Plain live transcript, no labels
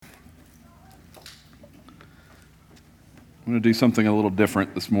I'm going to do something a little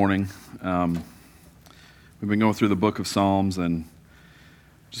different this morning. We've been going through the book of Psalms and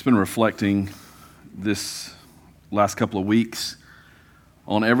just been reflecting this last couple of weeks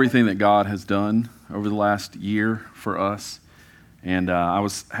on everything that God has done over the last year for us. And I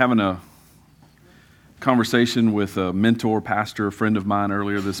was having a conversation with a mentor, pastor, a friend of mine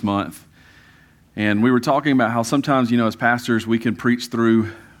earlier this month. And we were talking about how sometimes, as pastors, we can preach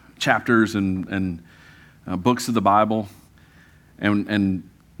through chapters and books of the Bible. And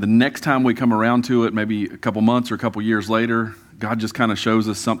the next time we come around to it, maybe a couple months or a couple years later, God just kind of shows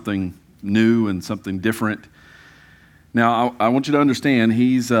us something new and something different. Now, I want you to understand,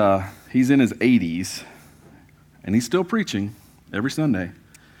 he's in his 80s, and he's still preaching every Sunday.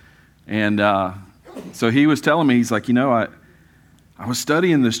 And so he was telling me, he's like, I was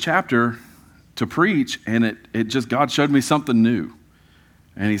studying this chapter to preach, and it just, God showed me something new.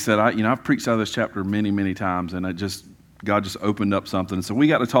 And he said, I've preached out of this chapter many, many times, and God just opened up something. So we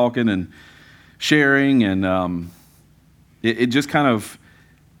got to talking and sharing, and it just kind of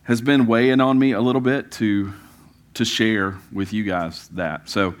has been weighing on me a little bit to share with you guys that.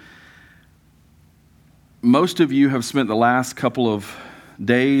 So most of you have spent the last couple of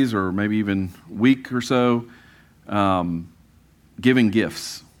days or maybe even week or so giving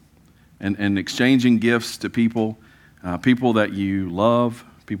gifts and exchanging gifts to people that you love,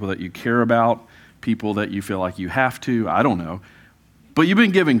 people that you care about, people that you feel like you have to, I don't know. But you've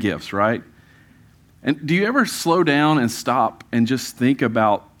been giving gifts, right? And do you ever slow down and stop and just think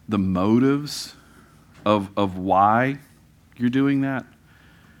about the motives of why you're doing that?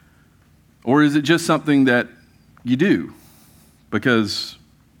 Or is it just something that you do because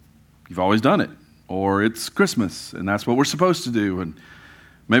you've always done it? Or it's Christmas and that's what we're supposed to do. And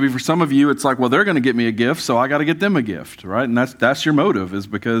maybe for some of you, it's like, well, they're going to get me a gift, so I got to get them a gift, right? And that's your motive, is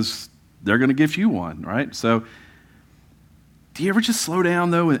because they're going to gift you one, right? So do you ever just slow down,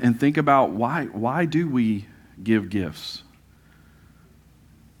 though, and think about why do we give gifts?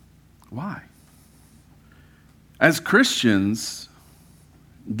 Why? As Christians,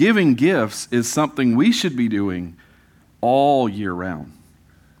 giving gifts is something we should be doing all year round,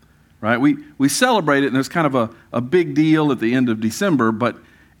 right? We celebrate it, and there's kind of a big deal at the end of December, but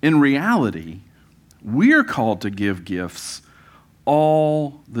in reality, we're called to give gifts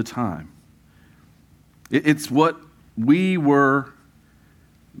all the time. It's what we were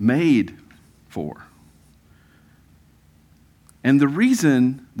made for. And the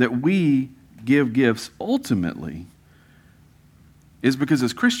reason that we give gifts ultimately is because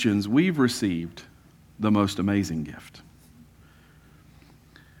as Christians, we've received the most amazing gift.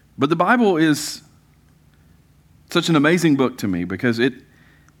 But the Bible is such an amazing book to me because it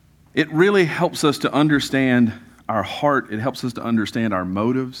really helps us to understand our heart. It helps us to understand our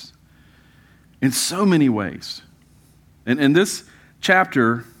motives in so many ways. And in this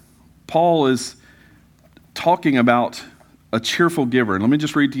chapter, Paul is talking about a cheerful giver. And let me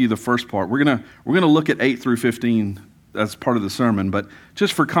just read to you the first part. We're gonna look at 8 through 15 as part of the sermon, but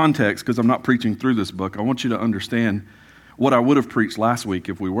just for context, because I'm not preaching through this book, I want you to understand what I would have preached last week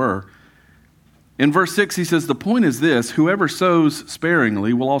if we were. In verse 6, he says, "The point is this: whoever sows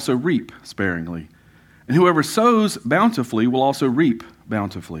sparingly will also reap sparingly, and whoever sows bountifully will also reap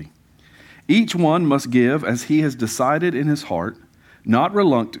bountifully. Each one must give as he has decided in his heart, not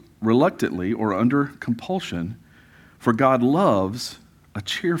reluctantly or under compulsion, for God loves a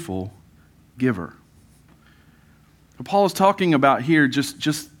cheerful giver." Paul is talking about here just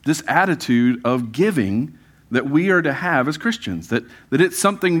this attitude of giving that we are to have as Christians, that it's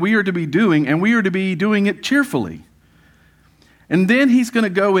something we are to be doing, and we are to be doing it cheerfully. And then he's going to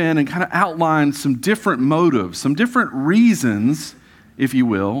go in and kind of outline some different motives, some different reasons, if you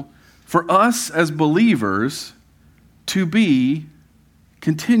will, for us as believers to be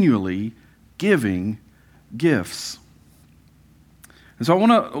continually giving gifts. And so I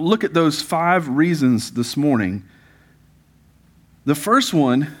want to look at those 5 reasons this morning. The first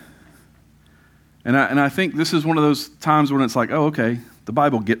one, and I think this is one of those times when it's like, oh, okay, the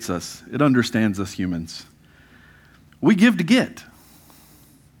Bible gets us. It understands us humans. We give to get.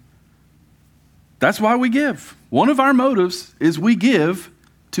 That's why we give. One of our motives is we give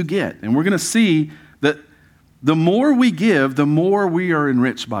to get. And we're going to see that the more we give, the more we are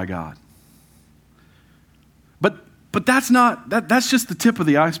enriched by God. But that's just the tip of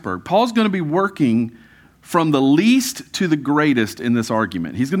the iceberg. Paul's going to be working from the least to the greatest in this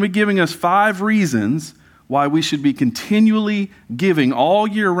argument. He's going to be giving us 5 reasons why we should be continually giving all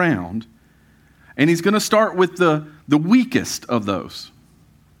year round. And he's going to start with the weakest of those,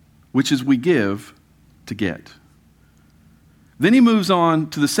 which is we give to get. Then he moves on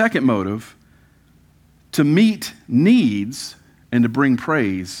to the second motive, to meet needs and to bring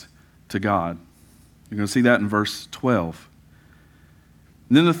praise to God. You're going to see that in verse 12.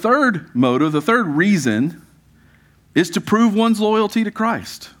 And then the third motive, the third reason, is to prove one's loyalty to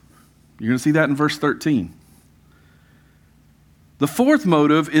Christ. You're going to see that in verse 13. The fourth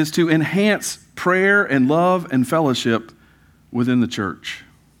motive is to enhance prayer and love and fellowship within the church.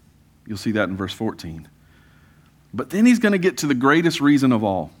 You'll see that in verse 14. But then he's going to get to the greatest reason of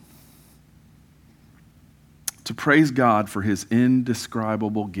all: to praise God for his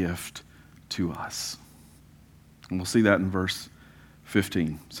indescribable gift to us. And we'll see that in verse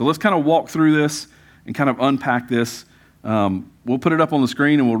 15. So let's kind of walk through this and kind of unpack this. We'll put it up on the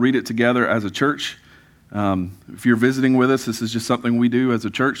screen and we'll read it together as a church. If you're visiting with us, this is just something we do as a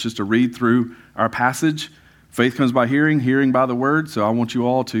church, just to read through our passage. Faith comes by hearing, hearing by the word. So I want you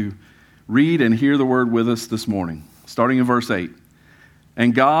all to read and hear the word with us this morning, starting in verse 8.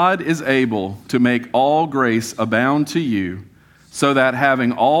 And God is able to make all grace abound to you, so that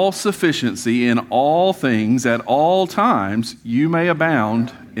having all sufficiency in all things at all times, you may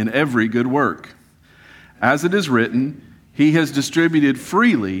abound in every good work. As it is written, he has distributed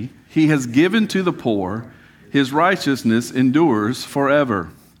freely, he has given to the poor, his righteousness endures forever.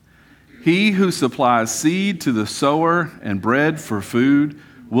 He who supplies seed to the sower and bread for food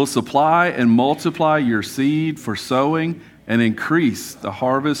will supply and multiply your seed for sowing and increase the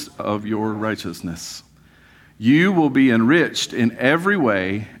harvest of your righteousness. You will be enriched in every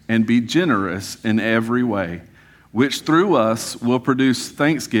way and be generous in every way, which through us will produce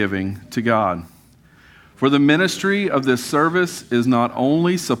thanksgiving to God. For the ministry of this service is not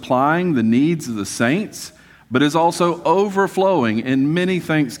only supplying the needs of the saints, but is also overflowing in many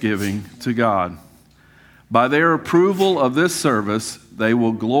thanksgiving to God. By their approval of this service, they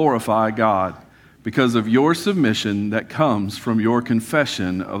will glorify God because of your submission that comes from your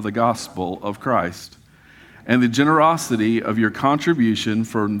confession of the gospel of Christ, and the generosity of your contribution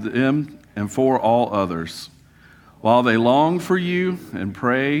for them and for all others, while they long for you and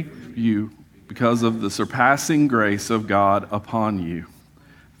pray you because of the surpassing grace of God upon you.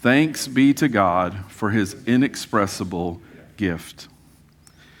 Thanks be to God for his inexpressible gift.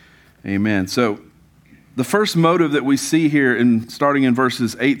 Amen. So the first motive that we see here, starting in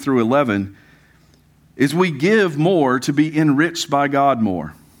verses 8 through 11, is we give more to be enriched by God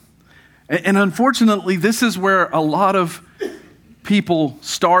more. And unfortunately, this is where a lot of people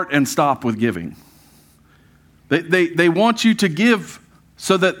start and stop with giving. They want you to give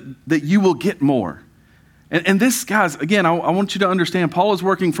so that you will get more. And this, guys, again, I want you to understand, Paul is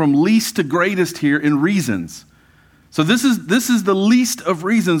working from least to greatest here in reasons. So this is the least of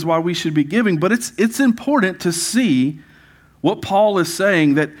reasons why we should be giving, but it's important to see what Paul is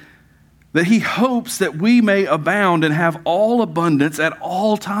saying, that he hopes that we may abound and have all abundance at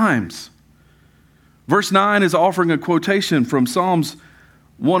all times. Verse 9 is offering a quotation from Psalms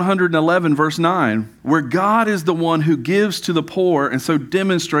 111, verse 9, where God is the one who gives to the poor and so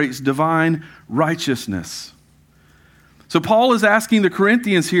demonstrates divine righteousness. So Paul is asking the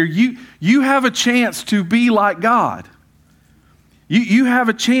Corinthians here, you have a chance to be like God. You have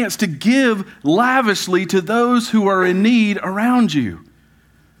a chance to give lavishly to those who are in need around you.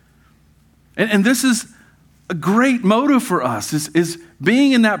 And this is a great motive for us, is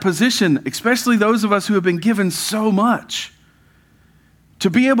being in that position, especially those of us who have been given so much, to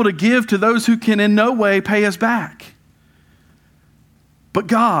be able to give to those who can in no way pay us back. But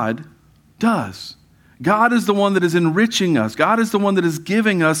God does. God is the one that is enriching us. God is the one that is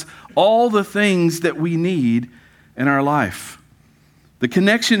giving us all the things that we need in our life. The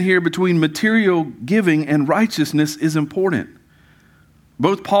connection here between material giving and righteousness is important.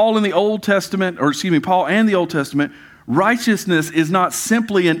 Both Paul and the Old Testament, righteousness is not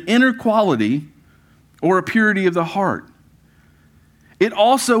simply an inner quality or a purity of the heart. It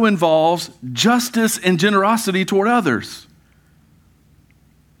also involves justice and generosity toward others.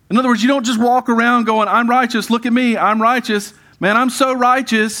 In other words, you don't just walk around going, I'm righteous, look at me, I'm righteous. Man, I'm so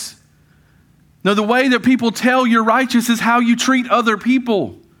righteous. No, the way that people tell you're righteous is how you treat other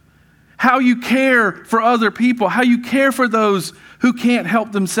people, how you care for other people, how you care for those who can't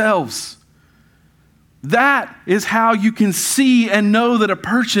help themselves. That is how you can see and know that a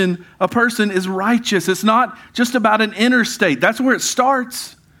person is righteous. It's not just about an inner state. That's where it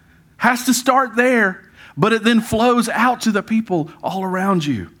starts. Has to start there, but it then flows out to the people all around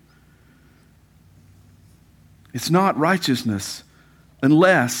you. It's not righteousness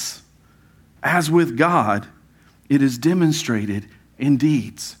unless, as with God, it is demonstrated in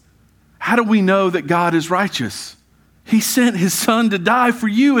deeds. How do we know that God is righteous? He sent his son to die for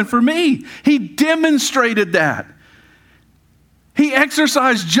you and for me. He demonstrated that. He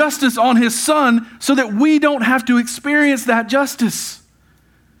exercised justice on his Son so that we don't have to experience that justice.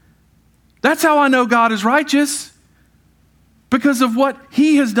 That's how I know God is righteous, because of what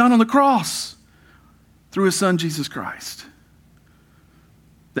he has done on the cross through his Son, Jesus Christ.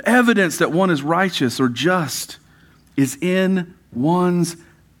 The evidence that one is righteous or just is in one's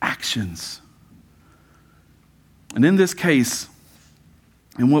actions. And in this case,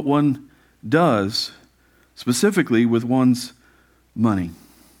 in what one does, specifically with one's money.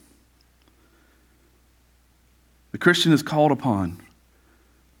 The Christian is called upon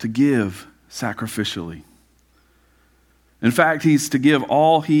to give sacrificially. In fact, he's to give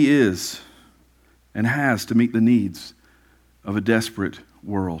all he is and has to meet the needs of a desperate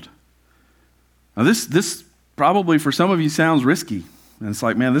world. Now this probably for some of you sounds risky. And it's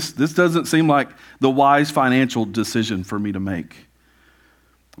like, man, this doesn't seem like the wise financial decision for me to make.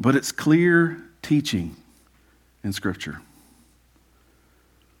 But it's clear teaching in Scripture.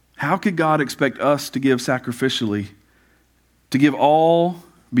 How could God expect us to give sacrificially, to give all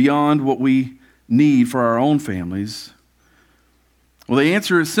beyond what we need for our own families? Well, the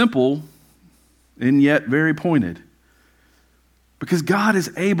answer is simple and yet very pointed. Because God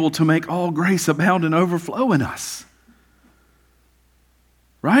is able to make all grace abound and overflow in us.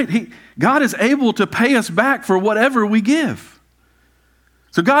 Right? God is able to pay us back for whatever we give.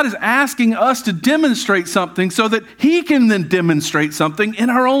 So God is asking us to demonstrate something so that he can then demonstrate something in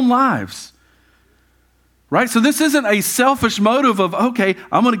our own lives. Right? So this isn't a selfish motive of, okay,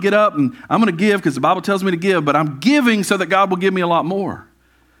 I'm going to get up and I'm going to give because the Bible tells me to give, but I'm giving so that God will give me a lot more.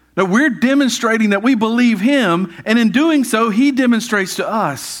 No, we're demonstrating that we believe him, and in doing so, he demonstrates to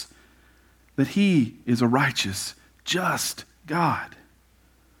us that he is a righteous, just God.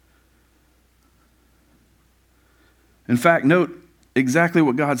 In fact, note exactly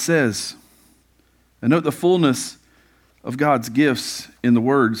what God says. And note the fullness of God's gifts in the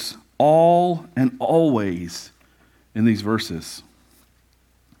words all and always in these verses.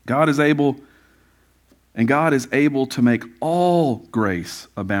 God is able to make all grace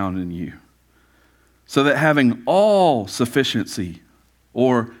abound in you, so that having all sufficiency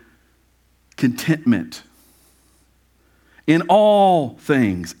or contentment in all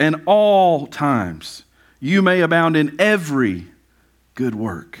things and all times, you may abound in every good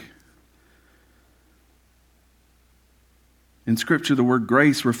work. In Scripture, the word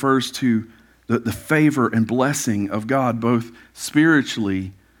grace refers to the favor and blessing of God, both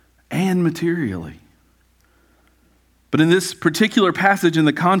spiritually and materially. But in this particular passage, in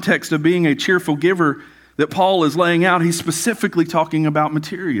the context of being a cheerful giver that Paul is laying out, he's specifically talking about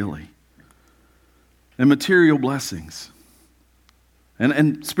materially and material blessings.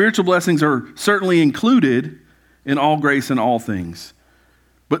 And spiritual blessings are certainly included in all grace and all things.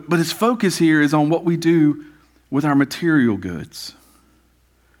 But his focus here is on what we do with our material goods.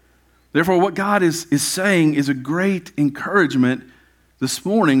 Therefore, what God is saying is a great encouragement this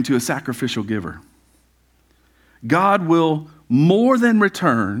morning to a sacrificial giver. God will more than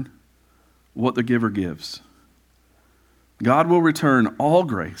return what the giver gives. God will return all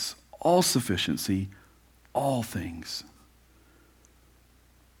grace, all sufficiency, all things.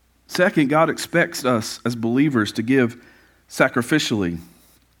 Second, God expects us as believers to give sacrificially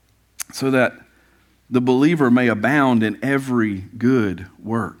so that the believer may abound in every good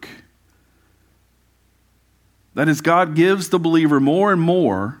work. That is, God gives the believer more and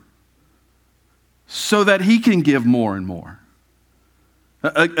more so that he can give more and more.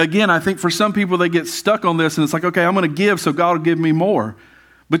 Again, I think for some people they get stuck on this and it's like, okay, I'm going to give so God will give me more.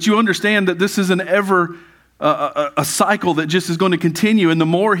 But you understand that this is a cycle that just is going to continue, and the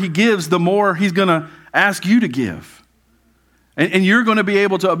more he gives, the more he's going to ask you to give. And you're going to be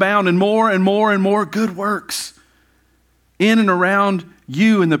able to abound in more and more and more good works in and around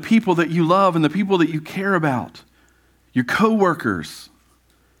you and the people that you love and the people that you care about, your co-workers,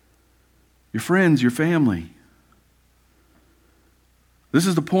 your friends, your family. This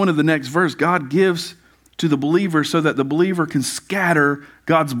is the point of the next verse. God gives to the believer so that the believer can scatter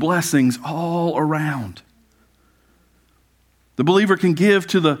God's blessings all around. The believer can give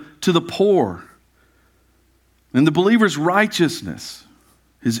to the poor. And the believer's righteousness,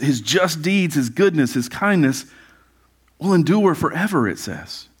 his just deeds, his goodness, his kindness will endure forever, it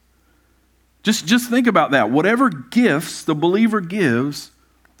says. Just think about that. Whatever gifts the believer gives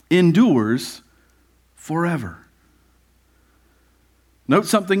endures forever. Note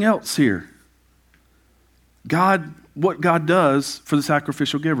something else here. What God does for the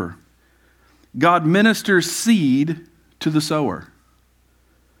sacrificial giver. God ministers seed to the sower.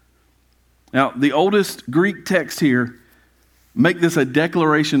 Now, the oldest Greek text here make this a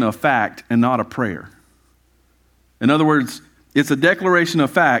declaration of fact and not a prayer. In other words, It's a declaration of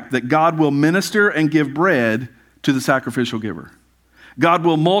fact that God will minister and give bread to the sacrificial giver. God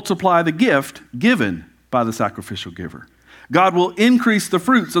will multiply the gift given by the sacrificial giver. God will increase the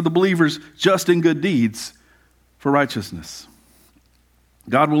fruits of the believer's just and good deeds for righteousness.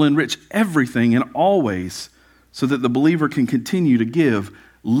 God will enrich everything in all ways so that the believer can continue to give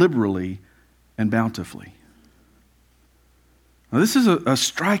liberally and bountifully. Now, this is a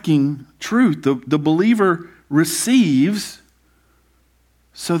striking truth. The believer receives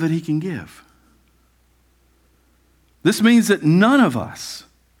so that he can give. This means that none of us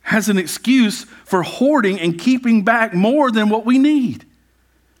has an excuse for hoarding and keeping back more than what we need.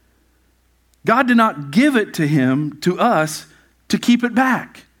 God did not give it to us to keep it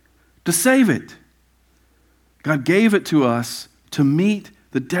back, to save it. God gave it to us to meet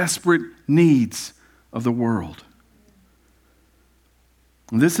the desperate needs of the world.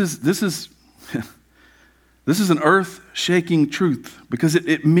 And this is this is an earth-shaking truth, because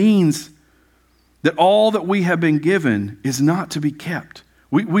it means that all that we have been given is not to be kept.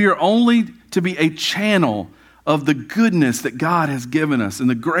 We are only to be a channel of the goodness that God has given us and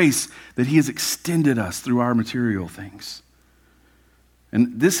the grace that He has extended us through our material things.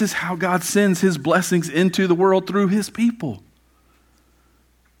 And this is how God sends His blessings into the world through His people.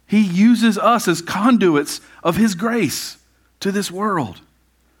 He uses us as conduits of His grace to this world.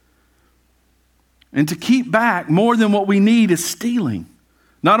 And to keep back more than what we need is stealing.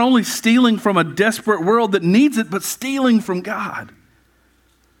 Not only stealing from a desperate world that needs it, but stealing from God.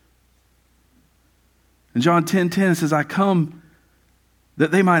 In John 10:10 it says, I come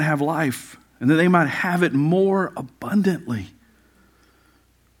that they might have life and that they might have it more abundantly.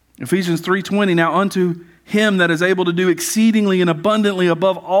 Ephesians 3:20, now unto Him that is able to do exceedingly and abundantly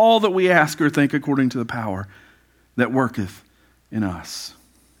above all that we ask or think according to the power that worketh in us.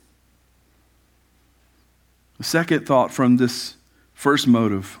 The second thought from this first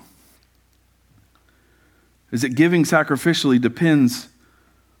motive is that giving sacrificially depends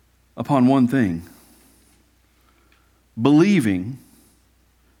upon one thing: believing,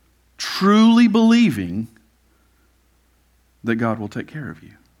 truly believing that God will take care of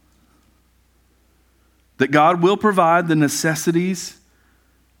you. That God will provide the necessities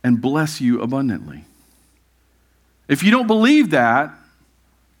and bless you abundantly. If you don't believe that,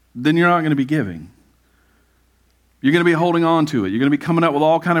 then you're not going to be giving. You're going to be holding on to it. You're going to be coming up with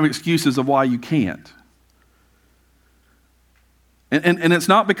all kind of excuses of why you can't. And it's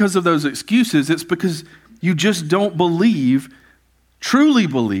not because of those excuses. It's because you just don't truly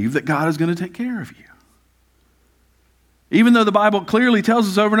believe that God is going to take care of you. Even though the Bible clearly tells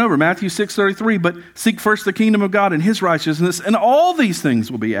us over and over, Matthew 6:33, but seek first the kingdom of God and His righteousness, and all these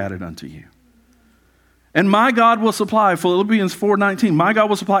things will be added unto you. And my God will supply, Philippians 4:19, my God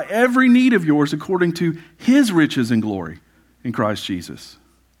will supply every need of yours according to His riches and glory in Christ Jesus.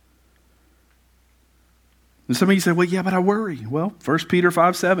 And some of you say, well, yeah, but I worry. Well, 1 Peter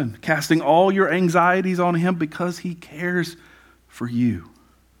 5:7, casting all your anxieties on Him because He cares for you.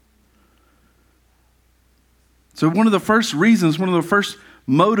 So one of the first reasons, one of the first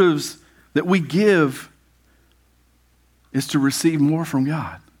motives that we give is to receive more from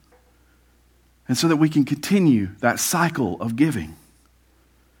God. And so that we can continue that cycle of giving.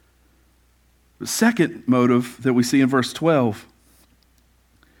 The second motive that we see in verse 12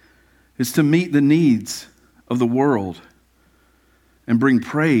 is to meet the needs of the world and bring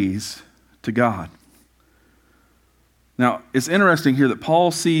praise to God. Now, it's interesting here that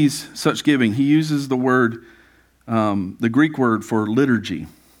Paul sees such giving. He uses the word, the Greek word for liturgy.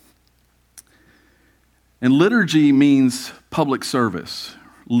 And liturgy means public service,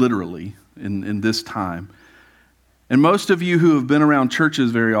 literally, in this time. And most of you who have been around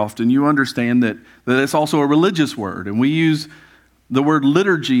churches very often, you understand that it's also a religious word. And we use the word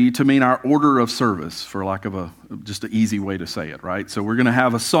liturgy to mean our order of service, for lack of just an easy way to say it, right? So we're going to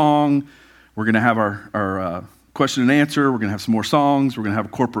have a song, we're going to have our question and answer, we're going to have some more songs, we're going to have a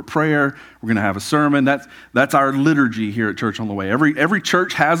corporate prayer, we're going to have a sermon. That's our liturgy here at Church on the Way. Every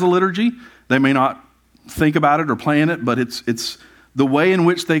church has a liturgy. They may not think about it or plan it, but it's the way in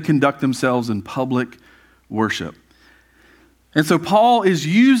which they conduct themselves in public worship. And so Paul is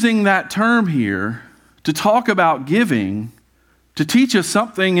using that term here to talk about giving to teach us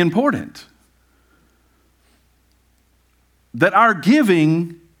something important. That our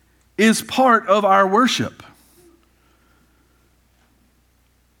giving is part of our worship.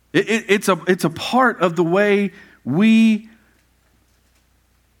 It's a part of the way we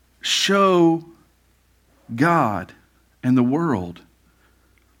show God and the world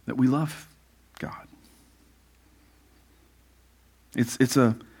that we love God. It's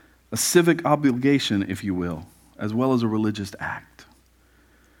a civic obligation, if you will, as well as a religious act.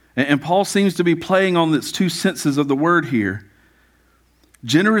 And Paul seems to be playing on these two senses of the word here.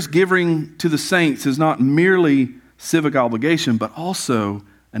 Generous giving to the saints is not merely civic obligation, but also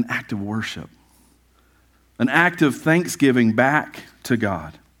an act of worship, an act of thanksgiving back to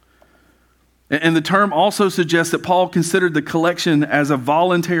God. And the term also suggests that Paul considered the collection as a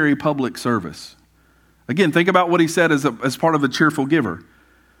voluntary public service. Again, think about what he said as part of a cheerful giver.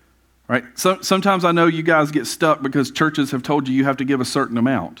 Right? So, sometimes I know you guys get stuck because churches have told you have to give a certain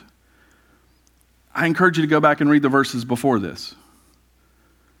amount. I encourage you to go back and read the verses before this.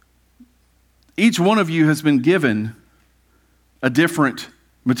 Each one of you has been given a different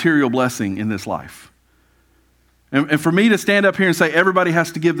material blessing in this life. And for me to stand up here and say everybody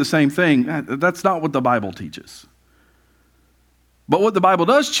has to give the same thing, that's not what the Bible teaches. But what the Bible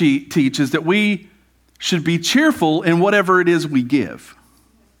does teach is that we should be cheerful in whatever it is we give.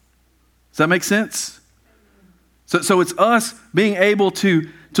 Does that make sense? So it's us being able to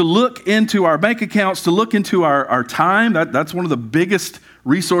look into our bank accounts, to look into our time. That's one of the biggest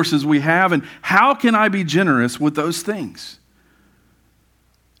resources we have. And how can I be generous with those things?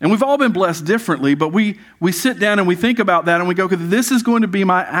 And we've all been blessed differently, but we sit down and we think about that and we go, okay, this is going to be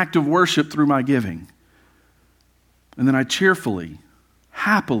my act of worship through my giving. And then I cheerfully,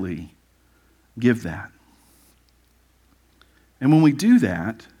 happily give that. And when we do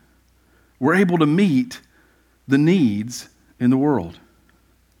that, we're able to meet the needs in the world.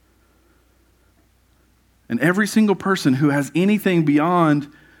 And every single person who has anything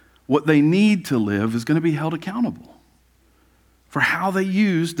beyond what they need to live is going to be held accountable for how they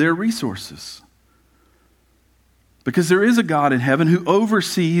use their resources. Because there is a God in heaven who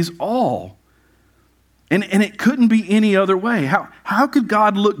oversees all. And it couldn't be any other way. How could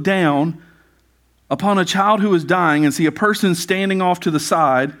God look down upon a child who is dying and see a person standing off to the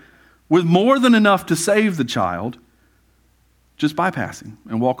side with more than enough to save the child, just bypassing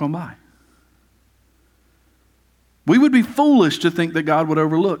and walk on by? We would be foolish to think that God would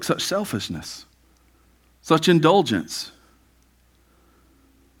overlook such selfishness, such indulgence.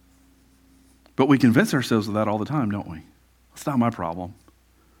 But we convince ourselves of that all the time, don't we? It's not my problem.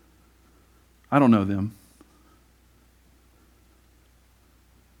 I don't know them.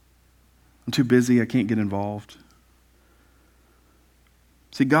 I'm too busy, I can't get involved.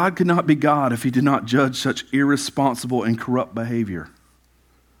 See, God could not be God if he did not judge such irresponsible and corrupt behavior.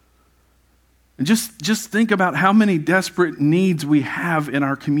 And just think about how many desperate needs we have in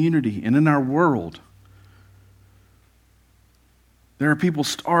our community and in our world. There are people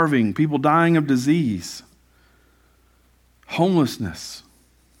starving, people dying of disease, homelessness.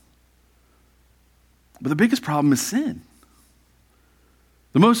 But the biggest problem is sin.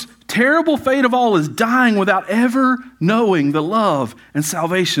 The most terrible fate of all is dying without ever knowing the love and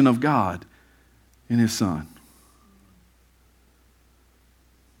salvation of God in his Son.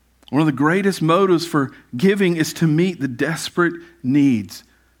 One of the greatest motives for giving is to meet the desperate needs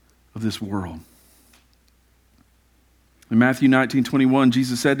of this world. In Matthew 19:21,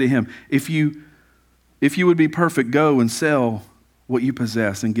 Jesus said to him, if you would be perfect, go and sell what you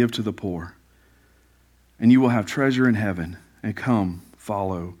possess and give to the poor, and you will have treasure in heaven, and come,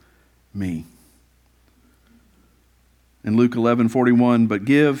 follow me. In Luke 11:41, but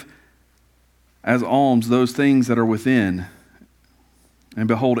give as alms those things that are within, and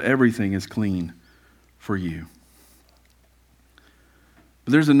behold, everything is clean for you.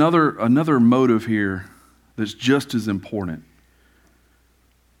 But there's another motive here that's just as important.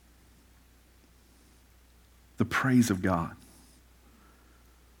 The praise of God.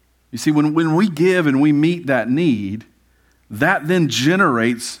 You see, when we give and we meet that need, that then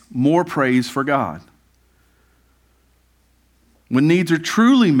generates more praise for God. When needs are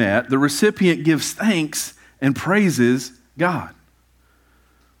truly met, the recipient gives thanks and praises God.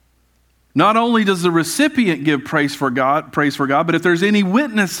 Not only does the recipient give praise for God, but if there's any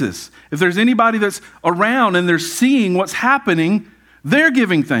witnesses, if there's anybody that's around and they're seeing what's happening, they're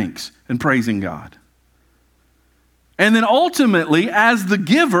giving thanks and praising God. And then ultimately, as the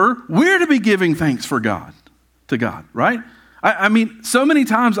giver, we're to be giving thanks to God, right? I mean, so many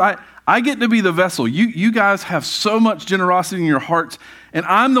times I get to be the vessel. You guys have so much generosity in your hearts, and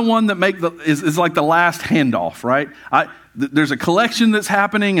I'm the one that is like the last handoff, right? There's a collection that's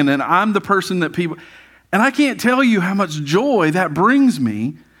happening, and then I'm the person that people... And I can't tell you how much joy that brings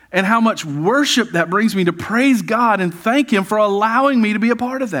me and how much worship that brings me to praise God and thank him for allowing me to be a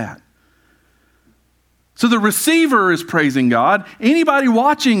part of that. So the receiver is praising God, anybody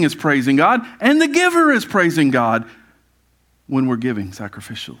watching is praising God, and the giver is praising God when we're giving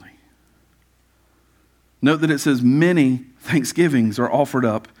sacrificially. Note that it says many thanksgivings are offered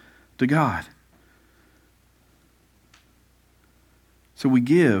up to God. So we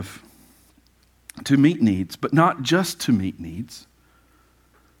give to meet needs, but not just to meet needs,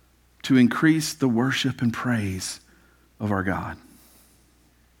 to increase the worship and praise of our God.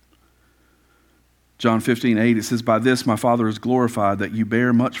 John 15:8, it says, "By this my Father is glorified, that you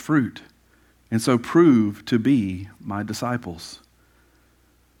bear much fruit, and so prove to be my disciples."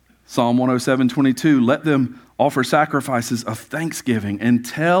 Psalm 107:22, "Let them offer sacrifices of thanksgiving and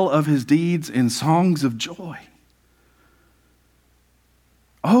tell of his deeds in songs of joy."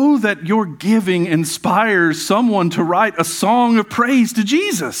 Oh, that your giving inspires someone to write a song of praise to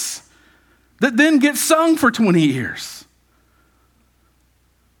Jesus that then gets sung for 20 years.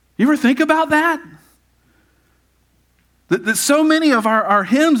 You ever think about that? That so many of our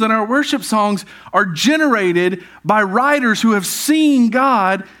hymns and our worship songs are generated by writers who have seen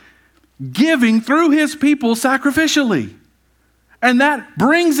God giving through his people sacrificially. And that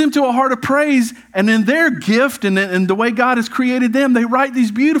brings them to a heart of praise. And in their gift and in the way God has created them, they write these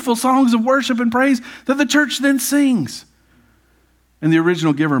beautiful songs of worship and praise that the church then sings. And the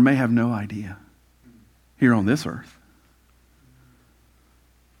original giver may have no idea here on this earth.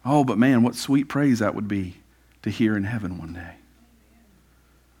 Oh, but man, what sweet praise that would be to hear in heaven one day.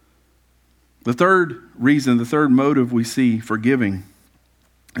 The third reason, the third motive we see for giving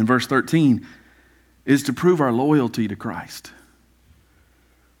in verse 13 is to prove our loyalty to Christ.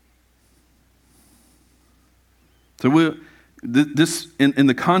 So this in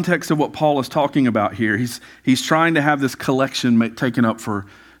the context of what Paul is talking about here, he's trying to have this collection taken up for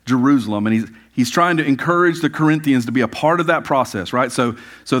Jerusalem, and he's trying to encourage the Corinthians to be a part of that process, right? So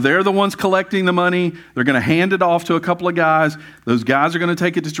they're the ones collecting the money. They're going to hand it off to a couple of guys. Those guys are going to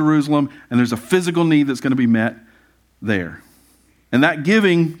take it to Jerusalem, and there's a physical need that's going to be met there. And that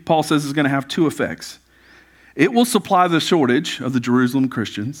giving, Paul says, is going to have two effects. It will supply the shortage of the Jerusalem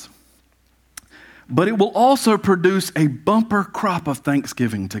Christians, but it will also produce a bumper crop of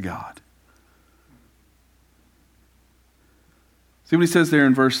thanksgiving to God. See what he says there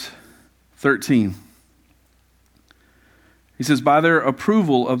in verse 13. He says, "By their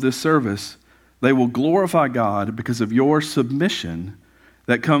approval of this service, they will glorify God because of your submission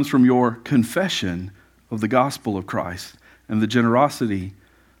that comes from your confession of the gospel of Christ and the generosity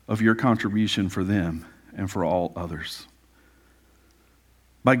of your contribution for them and for all others."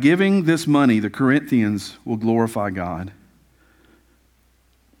 By giving this money, the Corinthians will glorify God.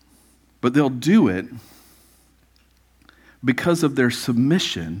 But they'll do it because of their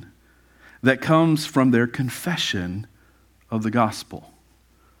submission that comes from their confession of the gospel.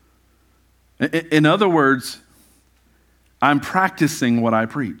 In other words, I'm practicing what I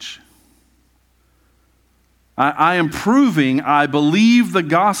preach. I am proving I believe the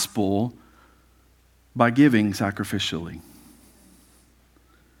gospel by giving sacrificially.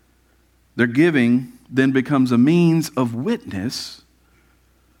 Their giving then becomes a means of witness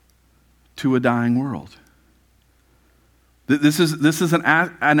to a dying world. This is an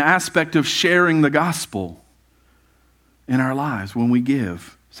aspect of sharing the gospel in our lives when we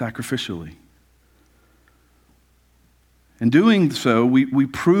give sacrificially. In doing so, we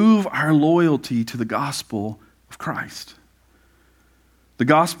prove our loyalty to the gospel of Christ. The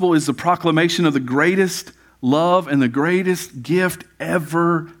gospel is the proclamation of the greatest love and the greatest gift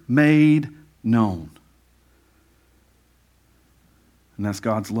ever made known. And that's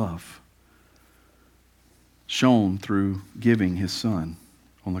God's love, shown through giving his Son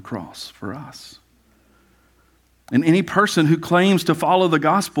on the cross for us. And any person who claims to follow the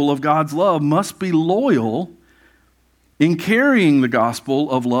gospel of God's love must be loyal in carrying the gospel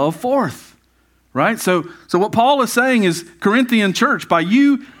of love forth. Right? So what Paul is saying is, Corinthian church, by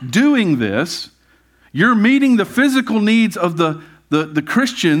you doing this, you're meeting the physical needs of the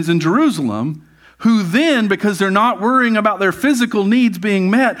Christians in Jerusalem, who then, because they're not worrying about their physical needs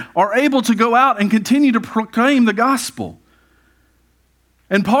being met, are able to go out and continue to proclaim the gospel.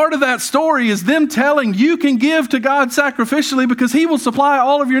 And part of that story is them telling you can give to God sacrificially because he will supply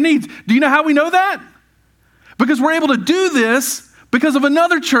all of your needs. Do you know how we know that? Because we're able to do this because of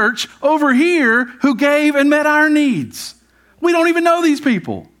another church over here who gave and met our needs. We don't even know these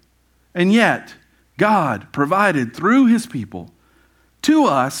people. And yet, God provided through his people to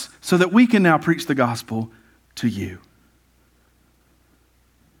us so that we can now preach the gospel to you.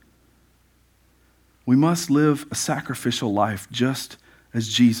 We must live a sacrificial life just as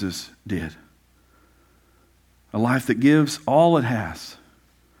Jesus did. A life that gives all it has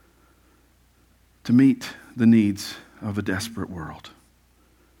to meet the needs of a desperate world.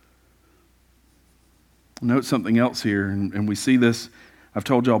 Note something else here, and we see this. I've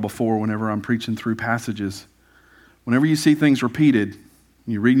told y'all before, whenever I'm preaching through passages, whenever you see things repeated,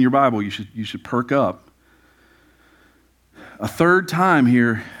 you're reading your Bible, you should perk up. A third time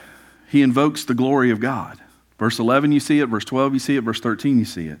here, he invokes the glory of God. Verse 11, you see it. Verse 12, you see it. Verse 13, you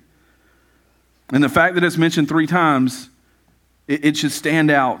see it. And the fact that it's mentioned 3 times, it should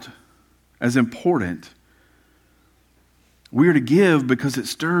stand out as important. We are to give because it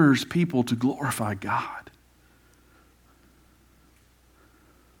stirs people to glorify God.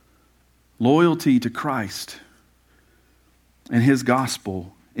 Loyalty to Christ and his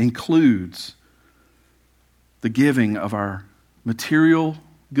gospel includes the giving of our material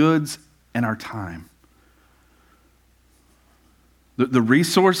goods and our time. The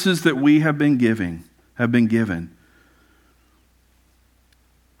resources that we have been given,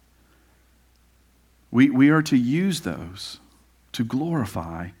 we are to use those to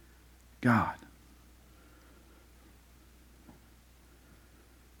glorify God.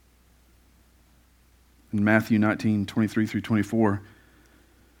 In Matthew 19:23 through 24,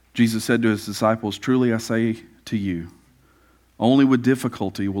 Jesus said to his disciples, "Truly I say to you, only with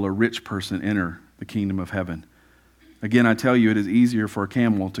difficulty will a rich person enter the kingdom of heaven. Again, I tell you, it is easier for a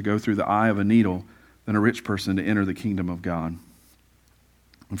camel to go through the eye of a needle than a rich person to enter the kingdom of God."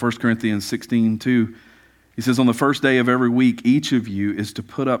 In 1 Corinthians 16:2, he says, "On the first day of every week, each of you is to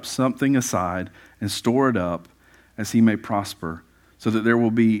put up something aside and store it up as he may prosper, so that there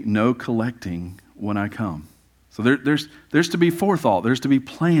will be no collecting when I come." So there's to be forethought. There's to be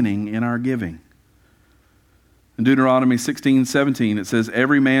planning in our giving. In Deuteronomy 16:17, it says,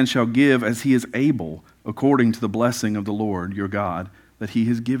 "Every man shall give as he is able, according to the blessing of the Lord your God that he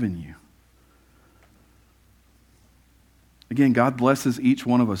has given you." Again, God blesses each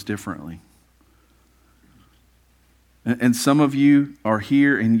one of us differently. And some of you are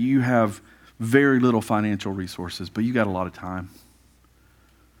here and you have very little financial resources, but you got a lot of time.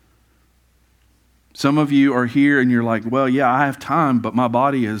 Some of you are here and you're like, well, yeah, I have time, but my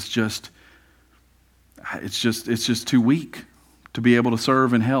body is just too weak to be able to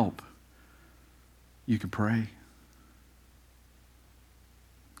serve and help. You can pray.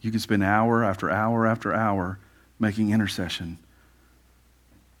 You can spend hour after hour after hour making intercession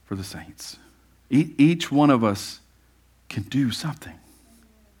for the saints. Each one of us can do something.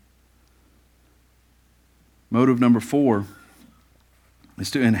 Motive number 4 is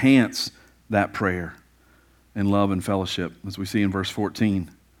to enhance that prayer and love and fellowship, as we see in verse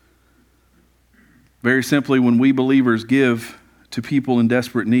 14. Very simply, when we believers give to people in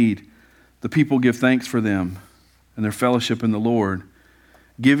desperate need, the people give thanks for them and their fellowship in the Lord.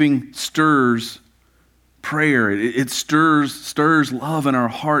 Giving stirs prayer. It stirs love in our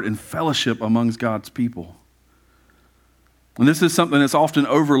heart and fellowship amongst God's people. And this is something that's often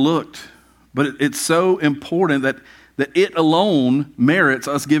overlooked, but it's so important that it alone merits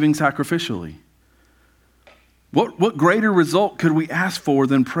us giving sacrificially. What greater result could we ask for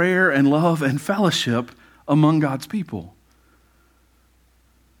than prayer and love and fellowship among God's people?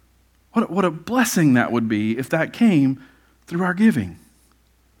 What a blessing that would be if that came through our giving.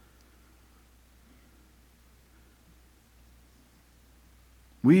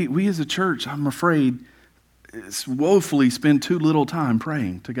 We as a church, I'm afraid, woefully spend too little time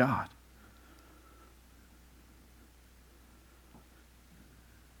praying to God.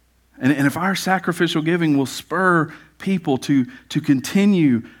 And if our sacrificial giving will spur people to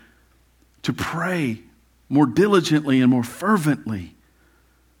continue to pray more diligently and more fervently,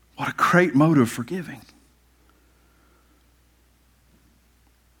 what a great motive for giving.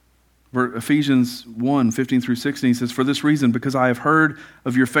 Ephesians 1:15 through 16 says, "For this reason, because I have heard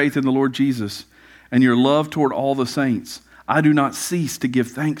of your faith in the Lord Jesus and your love toward all the saints, I do not cease to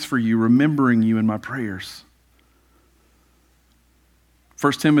give thanks for you, remembering you in my prayers."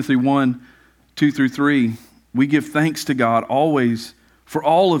 1 Timothy 1:2 through 3, "We give thanks to God always for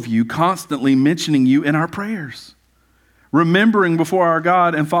all of you, constantly mentioning you in our prayers, remembering before our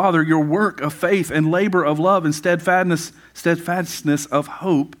God and Father your work of faith and labor of love and steadfastness of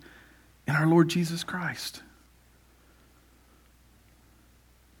hope in our Lord Jesus Christ."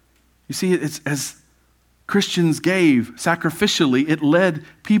 You see, it's as Christians gave sacrificially, it led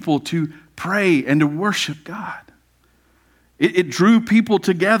people to pray and to worship God. It drew people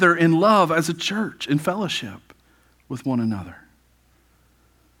together in love as a church, in fellowship with one another.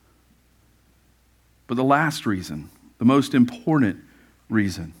 But the last reason, the most important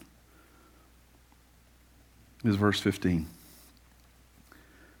reason, is verse 15.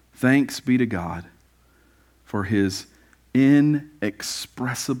 "Thanks be to God for his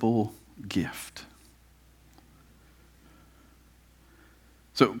inexpressible gift."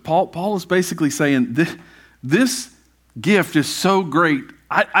 So Paul is basically saying this gift is so great,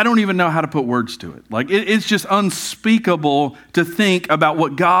 I don't even know how to put words to it. Like it's just unspeakable to think about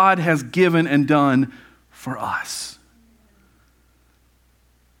what God has given and done for us.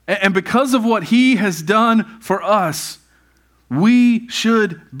 And because of what he has done for us, we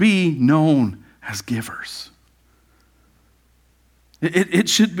should be known as givers. It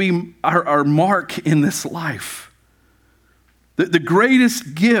should be our mark in this life. The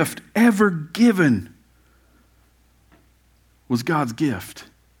greatest gift ever given was God's gift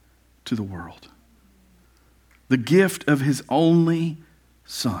to the world. The gift of his only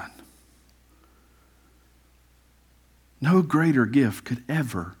Son. No greater gift could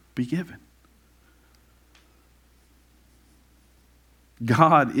ever be given.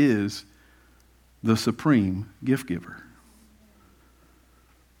 God is the supreme gift giver.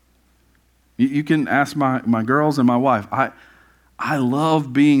 You can ask my girls and my wife. I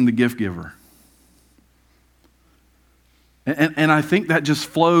love being the gift giver. And I think that just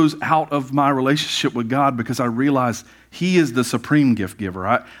flows out of my relationship with God because I realize he is the supreme gift giver.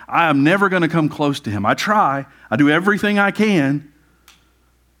 I am never going to come close to him. I try. I do everything I can.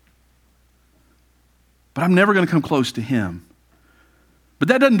 But I'm never going to come close to him. But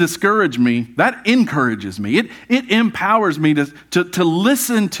that doesn't discourage me. That encourages me. It empowers me to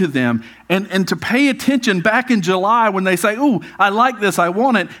listen to them and to pay attention back in July when they say, "Ooh, I like this, I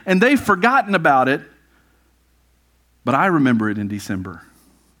want it," and they've forgotten about it. But I remember it in December.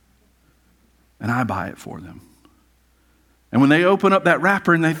 And I buy it for them. And when they open up that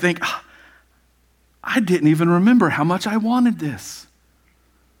wrapper and they think, I didn't even remember how much I wanted this.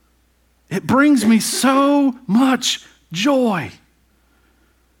 It brings me so much joy.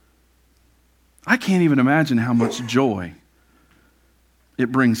 I can't even imagine how much joy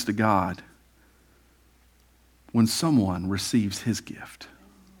it brings to God when someone receives his gift.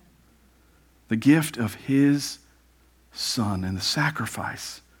 The gift of his Son and the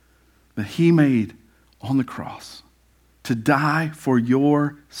sacrifice that he made on the cross to die for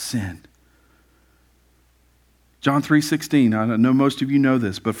your sin. John 3:16, I know most of you know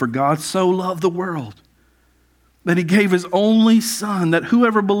this, but for God so loved the world that he gave his only Son, that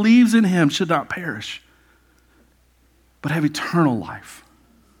whoever believes in him should not perish, but have eternal life.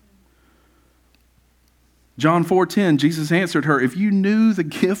 John 4:10, Jesus answered her, "If you knew the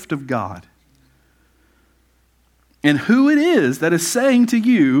gift of God, and who it is that is saying to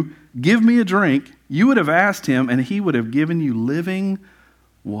you, 'Give me a drink,' you would have asked him, and he would have given you living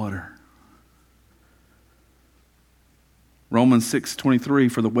water." Romans 6:23,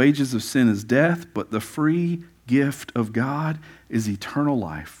 "For the wages of sin is death, but the free gift of God is eternal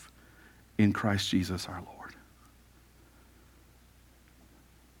life in Christ Jesus our Lord."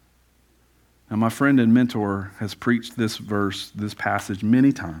 Now, my friend and mentor has preached this verse, this passage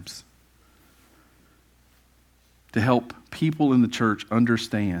many times, to help people in the church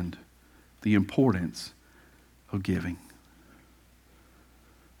understand the importance of giving.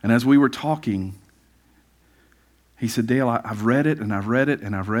 And as we were talking, he said, "Dale, I've read it and I've read it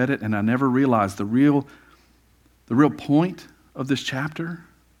and I've read it, and I never realized the real point of this chapter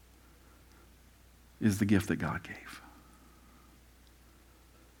is the gift that God gave.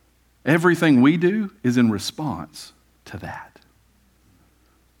 Everything we do is in response to that.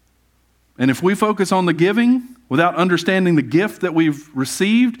 And if we focus on the giving without understanding the gift that we've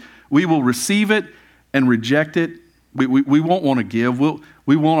received, we will receive it and reject it. We won't want to give.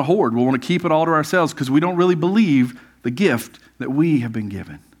 We want to hoard. We'll want to keep it all to ourselves because we don't really believe the gift that we have been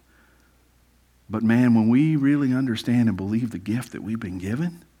given. But man, when we really understand and believe the gift that we've been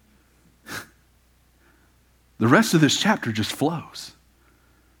given, the rest of this chapter just flows.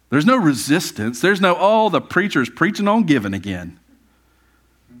 There's no resistance. There's no, the preacher's preaching on giving again.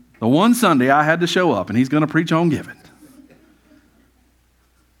 The one Sunday I had to show up and he's going to preach on giving.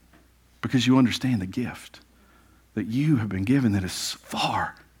 Because you understand the gift that you have been given that is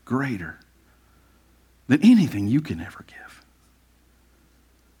far greater than anything you can ever give.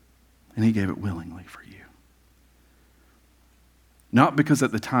 And he gave it willingly for you. Not because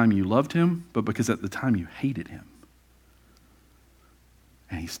at the time you loved him, but because at the time you hated him.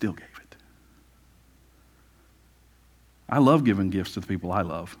 And he still gave it. I love giving gifts to the people I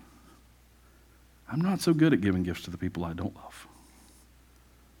love. I'm not so good at giving gifts to the people I don't love.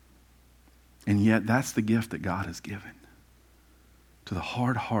 And yet that's the gift that God has given to the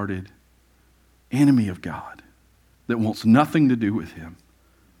hard-hearted enemy of God that wants nothing to do with him.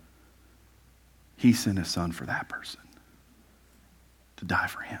 He sent his Son for that person to die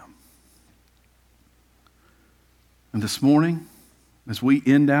for him. And this morning, as we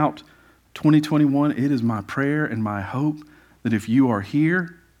end out 2021, it is my prayer and my hope that if you are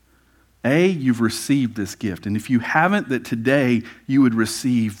here, you've received this gift. And if you haven't, that today you would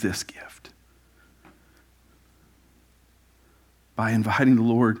receive this gift. By inviting the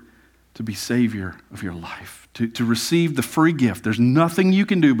Lord to be Savior of your life, to receive the free gift. There's nothing you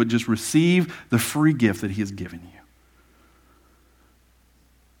can do but just receive the free gift that He has given you.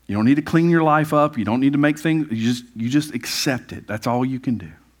 You don't need to clean your life up. You don't need to make things. You just accept it. That's all you can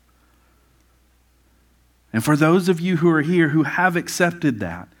do. And for those of you who are here who have accepted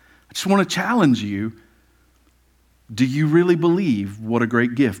that, I just want to challenge you. Do you really believe what a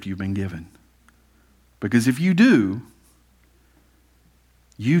great gift you've been given? Because if you do,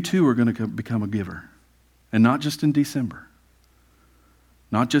 you too are going to become a giver. And not just in December.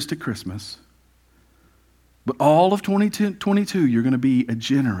 Not just at Christmas. But all of 2022, you're going to be a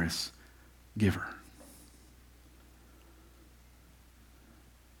generous giver.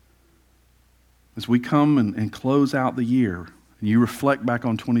 As we come and close out the year, and you reflect back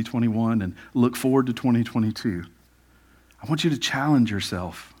on 2021 and look forward to 2022, I want you to challenge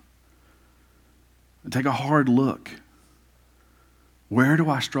yourself and take a hard look. Where do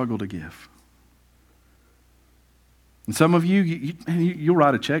I struggle to give? And some of you'll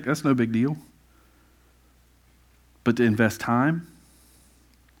write a check. That's no big deal. But to invest time,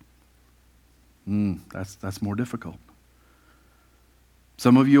 that's more difficult.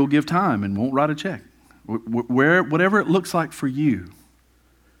 Some of you will give time and won't write a check. Whatever it looks like for you,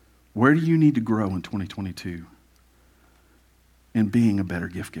 where do you need to grow in 2022 in being a better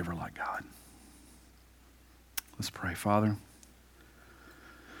gift giver like God? Let's pray. Father,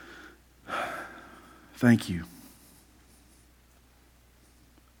 thank you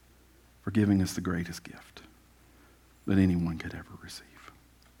for giving us the greatest gift that anyone could ever receive.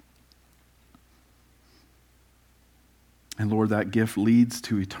 And Lord, that gift leads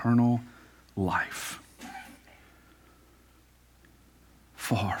to eternal life.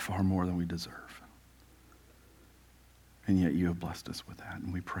 Far, far more than we deserve. And yet you have blessed us with that,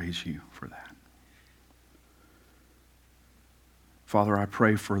 and we praise you for that. Father, I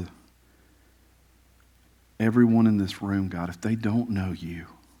pray for everyone in this room, God, if they don't know you,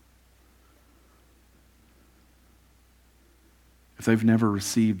 if they've never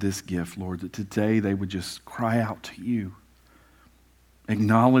received this gift, Lord, that today they would just cry out to you,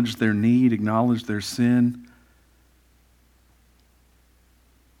 acknowledge their need, acknowledge their sin,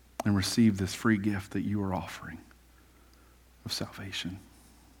 and receive this free gift that you are offering of salvation.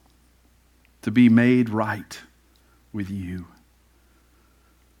 To be made right with you.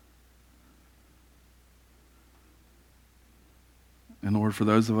 And Lord, for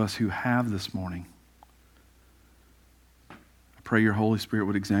those of us who have this morning, I pray your Holy Spirit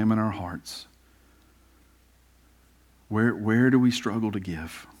would examine our hearts. Where do we struggle to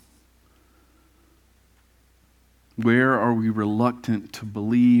give? Where are we reluctant to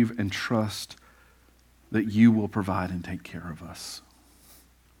believe and trust that you will provide and take care of us?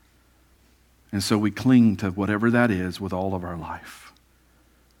 And so we cling to whatever that is with all of our life.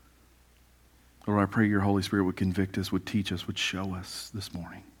 Lord, I pray your Holy Spirit would convict us, would teach us, would show us this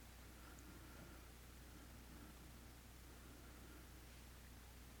morning.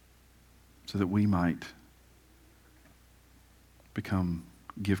 So that we might become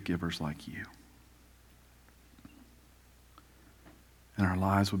gift givers like you. And our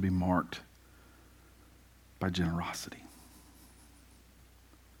lives would be marked by generosity.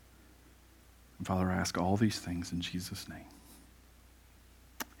 And Father, I ask all these things in Jesus' name.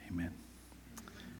 Amen.